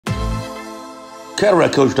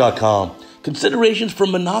CataractCoach.com. Considerations for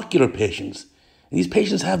monocular patients. And these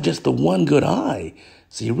patients have just the one good eye,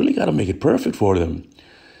 so you really got to make it perfect for them.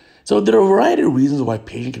 So there are a variety of reasons why a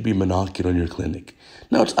patient could be monocular in your clinic.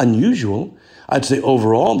 Now, it's unusual. I'd say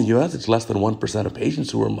overall in the U.S., it's less than 1% of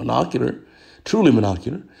patients who are monocular, truly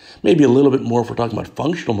monocular. Maybe a little bit more if we're talking about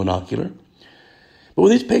functional monocular. But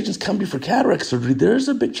when these patients come to you for cataract surgery, there's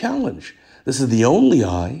a big challenge. This is the only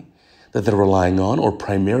eye that they're relying on or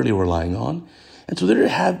primarily relying on. And so they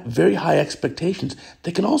have very high expectations.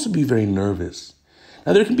 They can also be very nervous.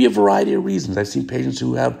 Now, there can be a variety of reasons. I've seen patients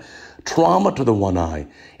who have trauma to the one eye,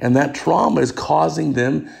 and that trauma is causing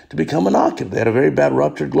them to become monocular. They had a very bad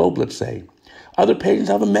ruptured globe, let's say. Other patients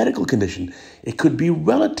have a medical condition. It could be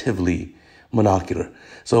relatively monocular.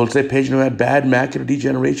 So let's say a patient who had bad macular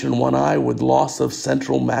degeneration in one eye with loss of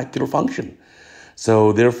central macular function.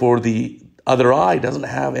 So therefore, the other eye doesn't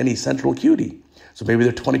have any central acuity. So maybe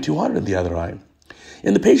they're 2200 in the other eye.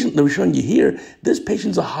 In the patient that we're showing you here, this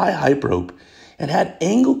patient's a high hyperope and had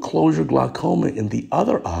angle closure glaucoma in the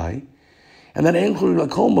other eye. And that angle closure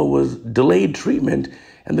glaucoma was delayed treatment,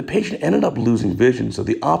 and the patient ended up losing vision. So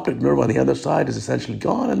the optic nerve on the other side is essentially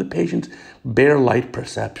gone, and the patient's bare light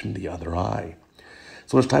perception in the other eye.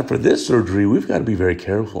 So when it's time for this surgery, we've got to be very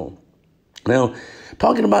careful. Now,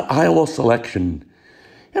 talking about IOL selection,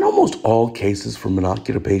 in almost all cases for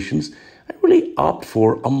monocular patients, I really opt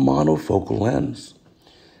for a monofocal lens.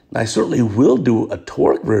 I certainly will do a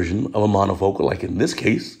toric version of a monofocal, like in this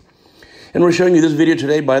case. And we're showing you this video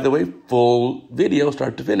today, by the way, full video,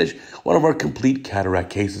 start to finish, one of our complete cataract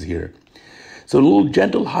cases here. So a little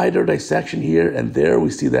gentle hydro dissection here, and there we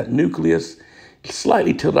see that nucleus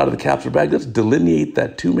slightly tilted out of the capsular bag. Let's delineate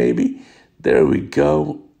that too, maybe. There we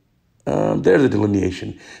go. There's the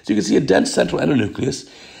delineation. So you can see a dense central endonucleus.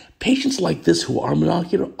 Patients like this who are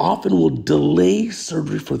monocular often will delay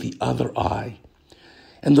surgery for the other eye.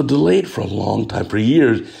 And they'll delay it for a long time, for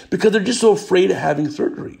years, because they're just so afraid of having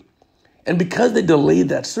surgery. And because they delayed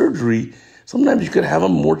that surgery, sometimes you could have a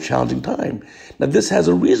more challenging time. Now, this has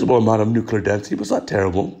a reasonable amount of nuclear density, but it's not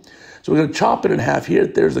terrible. So we're going to chop it in half here.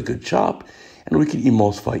 There's a good chop. And we can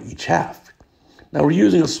emulsify each half. Now, we're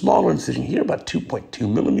using a smaller incision here, about 2.2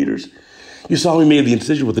 millimeters. You saw we made the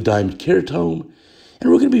incision with the diamond keratome.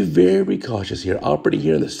 And we're going to be very cautious here, operating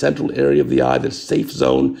here in the central area of the eye, the safe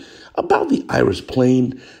zone, about the iris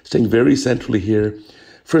plane, staying very centrally here.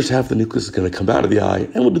 First half of the nucleus is going to come out of the eye,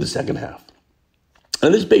 and we'll do the second half.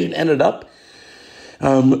 And this patient ended up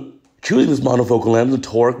choosing this monofocal lens, a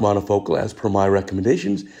toric monofocal, as per my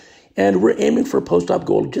recommendations, and we're aiming for a post-op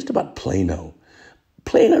goal of just about plano.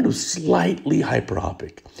 Plano to slightly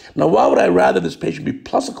hyperopic. Now, why would I rather this patient be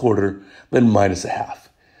plus a quarter than minus a half?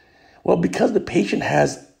 Well, because the patient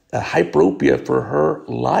has a hyperopia for her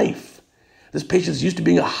life. This patient's used to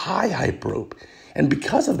being a high hyperope. And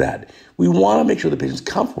because of that, we want to make sure the patient's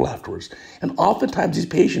comfortable afterwards. And oftentimes these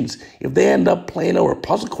patients, if they end up plano or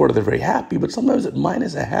plus a quarter, they're very happy. But sometimes at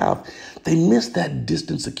minus a half, they miss that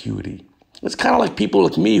distance acuity. It's kind of like people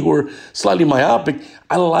like me who are slightly myopic.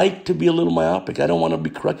 I like to be a little myopic. I don't want to be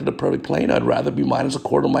corrected to perfect plano. I'd rather be minus a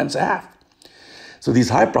quarter, minus a half. So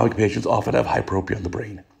these hyperopic patients often have hyperopia on the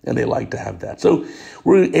brain, and they like to have that. So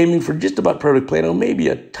we're aiming for just about perfect plano, maybe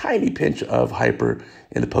a tiny pinch of hyper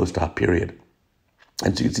in the post-op period.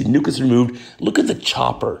 And so you can see nucleus removed. Look at the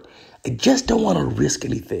chopper. I just don't want to risk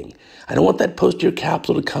anything. I don't want that posterior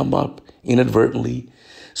capsule to come up inadvertently.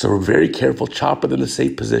 So we're very careful, chop it in a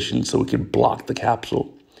safe position so we can block the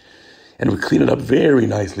capsule. And we clean it up very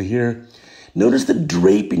nicely here. Notice the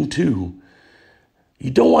draping too. You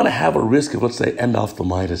don't want to have a risk of, let's say,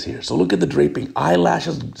 endophthalmitis here. So look at the draping.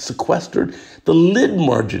 Eyelashes sequestered. The lid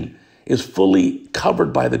margin is fully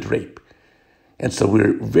covered by the drape. And so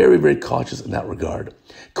we're very, very cautious in that regard.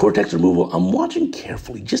 Cortex removal, I'm watching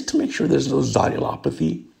carefully just to make sure there's no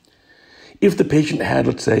zonulopathy. If the patient had,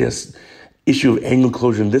 let's say, an issue of angle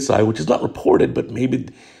closure in this eye, which is not reported, but maybe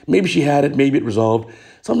she had it, maybe it resolved.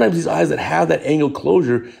 Sometimes these eyes that have that angle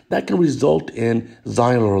closure, that can result in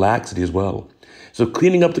zonular laxity as well. So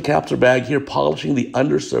cleaning up the capsular bag here, polishing the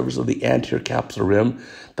undersurface of the anterior capsular rim,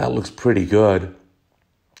 that looks pretty good.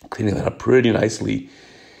 Cleaning that up pretty nicely.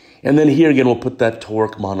 And then here again, we'll put that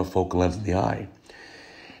toric monofocal lens in the eye.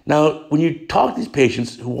 Now, when you talk to these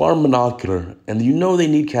patients who are monocular and you know they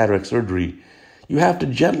need cataract surgery, you have to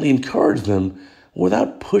gently encourage them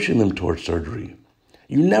without pushing them towards surgery.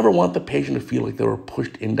 You never want the patient to feel like they were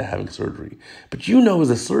pushed into having surgery. But you know as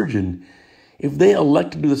a surgeon, if they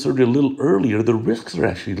elect to do the surgery a little earlier, the risks are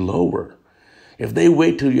actually lower. If they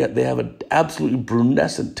wait till they have an absolutely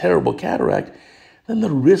brunescent, terrible cataract, then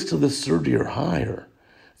the risks of the surgery are higher.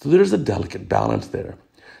 So there's a delicate balance there.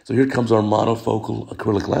 So here comes our monofocal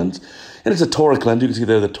acrylic lens. And it's a toric lens. You can see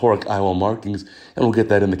there the toric IOL markings, and we'll get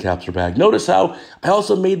that in the capsular bag. Notice how I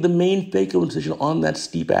also made the main phaco incision on that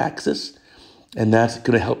steep axis. And that's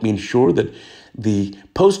going to help me ensure that the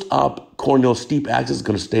post-op corneal steep axis is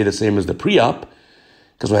going to stay the same as the pre-op,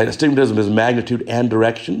 because astigmatism is magnitude and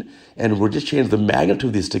direction, and we'll just change the magnitude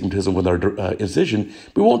of the astigmatism with our incision.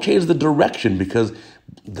 We won't change the direction because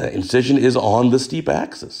the incision is on the steep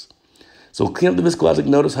axis. So clean up the viscoelastic.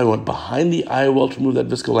 Notice how I went behind the IOL to remove that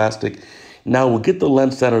viscoelastic. Now we'll get the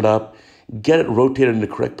lens centered up, get it rotated in the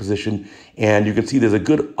correct position, and you can see there's a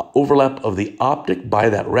good overlap of the optic by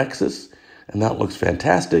that rhexis, and that looks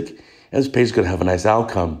fantastic. And this patient's going to have a nice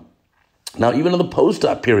outcome. Now, even in the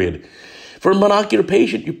post-op period, for a monocular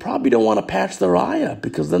patient, you probably don't want to patch their eye up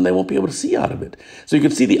because then they won't be able to see out of it. So you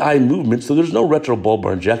can see the eye movement. So there's no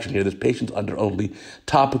retrobulbar injection here. This patient's under only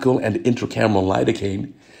topical and intracameral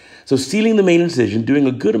lidocaine. So sealing the main incision, doing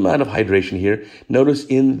a good amount of hydration here. Notice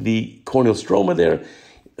in the corneal stroma there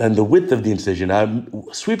and the width of the incision.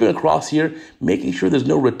 I'm sweeping across here, making sure there's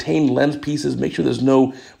no retained lens pieces, make sure there's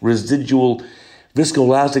no residual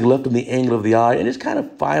viscoelastic left in the angle of the eye, and just kind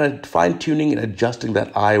of fine-tuning and adjusting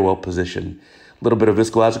that IOL position. A little bit of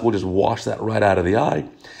viscoelastic will just wash that right out of the eye.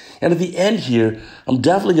 And at the end here, I'm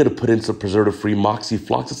definitely going to put in some preservative-free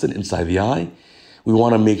moxifloxacin inside the eye. We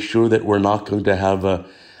want to make sure that we're not going to have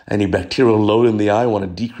any bacterial load in the eye. I want to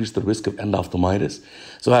decrease the risk of endophthalmitis.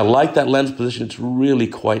 So I like that lens position. It's really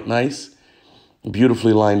quite nice,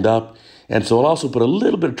 beautifully lined up. And so I'll also put a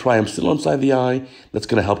little bit of triamcinolone inside the eye. That's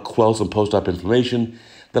going to help quell some post-op inflammation.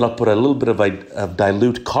 Then I'll put a little bit of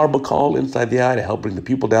dilute carbachol inside the eye to help bring the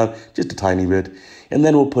pupil down just a tiny bit. And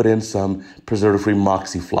then we'll put in some preservative-free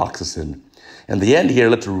moxifloxacin. And the end here,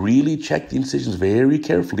 let's really check the incisions very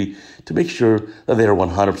carefully to make sure that they are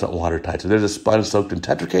 100% watertight. So there's a sponge soaked in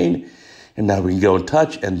tetracaine. And now we can go and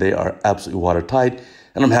touch, and they are absolutely watertight.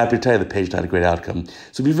 And I'm happy to tell you the patient had a great outcome.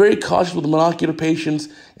 So be very cautious with the monocular patients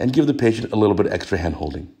and give the patient a little bit of extra hand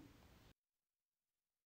holding.